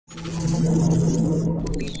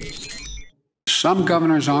Some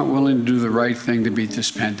governors aren't willing to do the right thing to beat this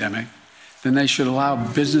pandemic. Then they should allow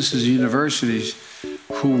businesses and universities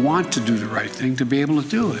who want to do the right thing to be able to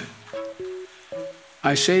do it.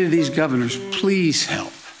 I say to these governors, please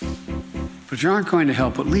help. But if you aren't going to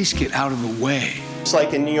help, at least get out of the way. It's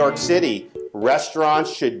like in New York City,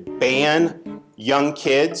 restaurants should ban young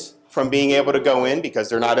kids from being able to go in because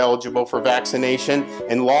they're not eligible for vaccination,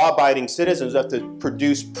 and law-abiding citizens have to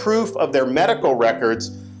produce proof of their medical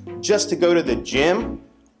records just to go to the gym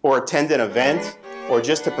or attend an event or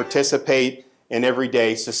just to participate in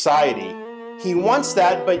everyday society. He wants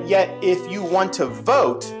that, but yet if you want to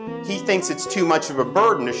vote, he thinks it's too much of a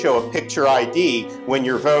burden to show a picture ID when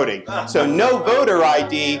you're voting. So no voter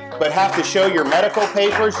ID, but have to show your medical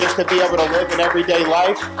papers just to be able to live an everyday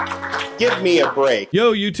life? Give me a break.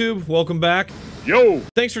 Yo, YouTube, welcome back. Yo!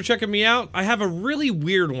 Thanks for checking me out. I have a really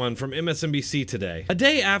weird one from MSNBC today. A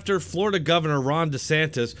day after Florida Governor Ron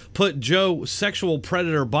DeSantis put Joe sexual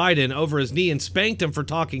predator Biden over his knee and spanked him for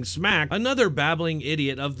talking smack, another babbling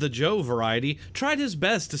idiot of the Joe variety tried his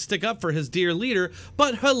best to stick up for his dear leader,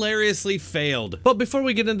 but hilariously failed. But before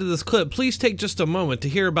we get into this clip, please take just a moment to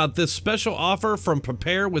hear about this special offer from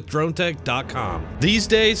preparewithdronetek.com. These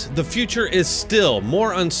days, the future is still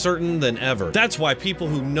more uncertain than ever. That's why people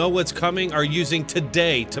who know what's coming are using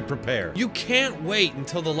today to prepare. You can't wait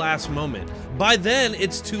until the last moment. By then,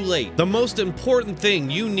 it's too late. The most important thing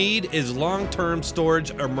you need is long-term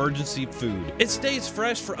storage emergency food. It stays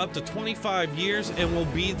fresh for up to 25 years and will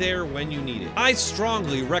be there when you need it. I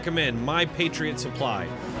strongly recommend My Patriot Supply,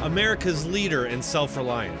 America's leader in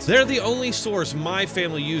self-reliance. They're the only source my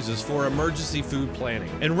family uses for emergency food planning.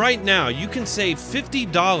 And right now, you can save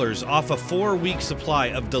 $50 off a 4-week supply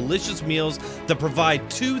of delicious meals that provide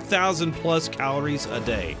 2,000 plus calories a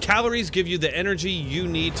day. Calories give you the energy you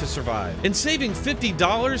need to survive. And saving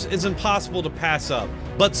 $50 is impossible to pass up,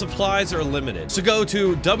 but supplies are limited. So go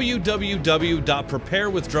to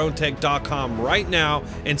www.preparewithdronetek.com right now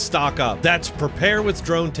and stock up. That's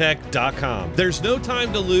preparewithdronetek.com. There's no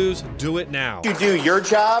time to lose. Do it now. You do your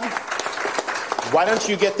job. Why don't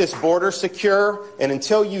you get this border secure? And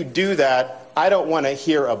until you do that, I don't want to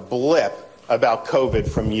hear a blip about COVID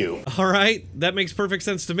from you. All right, that makes perfect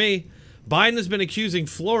sense to me. Biden has been accusing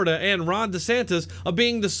Florida and Ron DeSantis of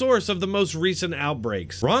being the source of the most recent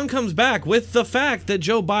outbreaks. Ron comes back with the fact that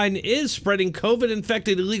Joe Biden is spreading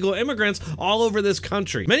COVID-infected illegal immigrants all over this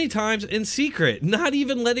country, many times in secret, not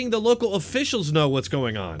even letting the local officials know what's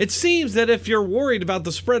going on. It seems that if you're worried about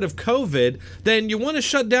the spread of COVID, then you want to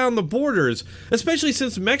shut down the borders, especially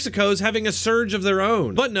since Mexico's having a surge of their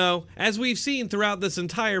own. But no, as we've seen throughout this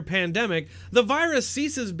entire pandemic, the virus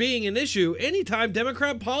ceases being an issue anytime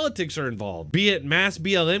Democrat politics are involved. Be it mass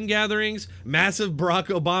BLM gatherings, massive Barack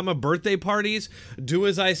Obama birthday parties, do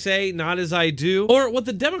as I say, not as I do, or what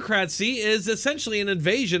the Democrats see is essentially an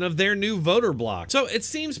invasion of their new voter bloc. So it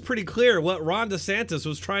seems pretty clear what Ron DeSantis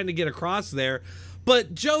was trying to get across there,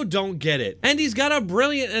 but Joe don't get it. And he's got a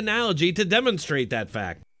brilliant analogy to demonstrate that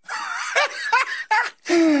fact.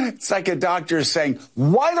 It's like a doctor saying,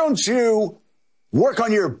 why don't you work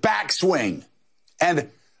on your backswing? And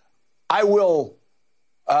I will,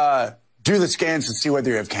 do the scans and see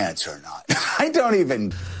whether you have cancer or not. I don't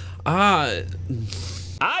even... I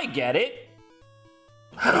get it.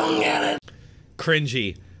 I don't get it.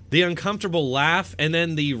 Cringy. The uncomfortable laugh and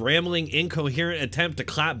then the rambling, incoherent attempt to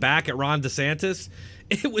clap back at Ron DeSantis.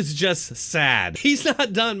 It was just sad. He's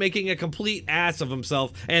not done making a complete ass of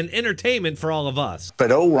himself and entertainment for all of us.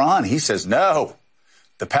 But oh, Ron, he says, no.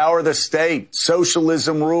 The power of the state,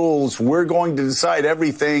 socialism rules. We're going to decide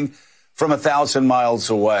everything from 1,000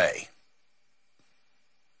 miles away.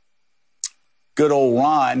 Good old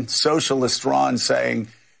Ron, socialist Ron, saying,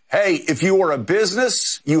 hey, if you are a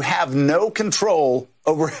business, you have no control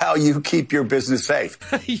over how you keep your business safe.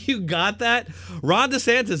 You got that? Ron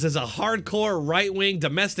DeSantis is a hardcore right-wing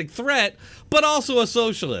domestic threat, but also a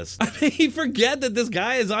socialist. I mean, forget that this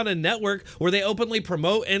guy is on a network where they openly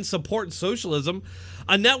promote and support socialism.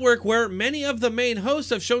 A network where many of the main hosts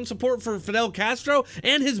have shown support for Fidel Castro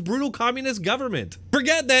and his brutal communist government.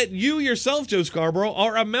 Forget that you yourself, Joe Scarborough,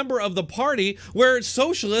 are a member of the party where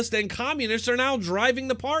socialists and communists are now driving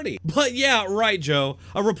the party. But yeah, right, Joe.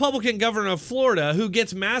 A Republican governor of Florida who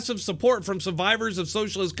gets massive support from survivors of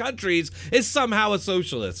socialist countries is somehow a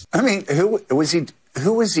socialist. I mean, who was he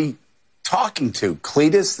talking to?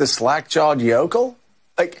 Cletus, the slack-jawed yokel?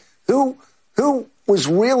 Like, who was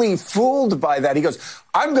really fooled by that? He goes,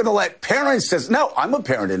 I'm going to let parents... No, I'm a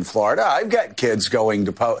parent in Florida. I've got kids going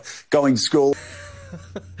to school.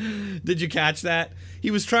 Did you catch that? He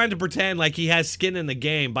was trying to pretend like he has skin in the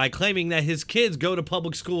game by claiming that his kids go to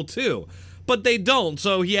public school too. but they don't,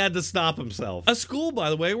 so he had to stop himself. A school, by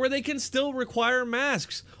the way, where they can still require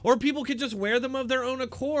masks, or people can just wear them of their own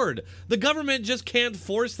accord. The government just can't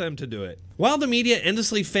force them to do it. While the media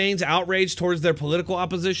endlessly feigns outrage towards their political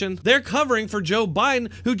opposition, they're covering for Joe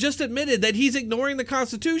Biden, who just admitted that he's ignoring the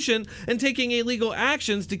Constitution and taking illegal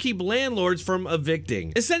actions to keep landlords from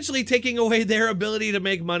evicting, essentially taking away their ability to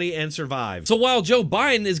make money and survive. So while Joe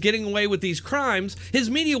Biden is getting away with these crimes, his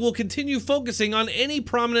media will continue focusing on any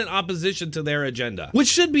prominent opposition to their agenda, which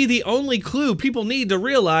should be the only clue people need to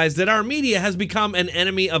realize that our media has become an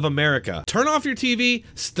enemy of America. Turn off your TV,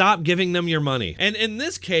 stop giving them your money. And in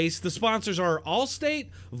this case, the sponsors are Allstate,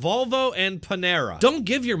 Volvo, and Panera. Don't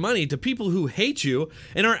give your money to people who hate you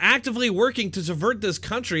and are actively working to subvert this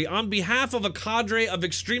country on behalf of a cadre of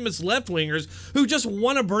extremist left-wingers who just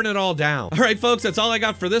want to burn it all down. All right, folks, that's all I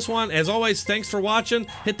got for this one. As always, thanks for watching.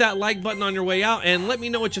 Hit that like button on your way out and let me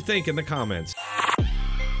know what you think in the comments.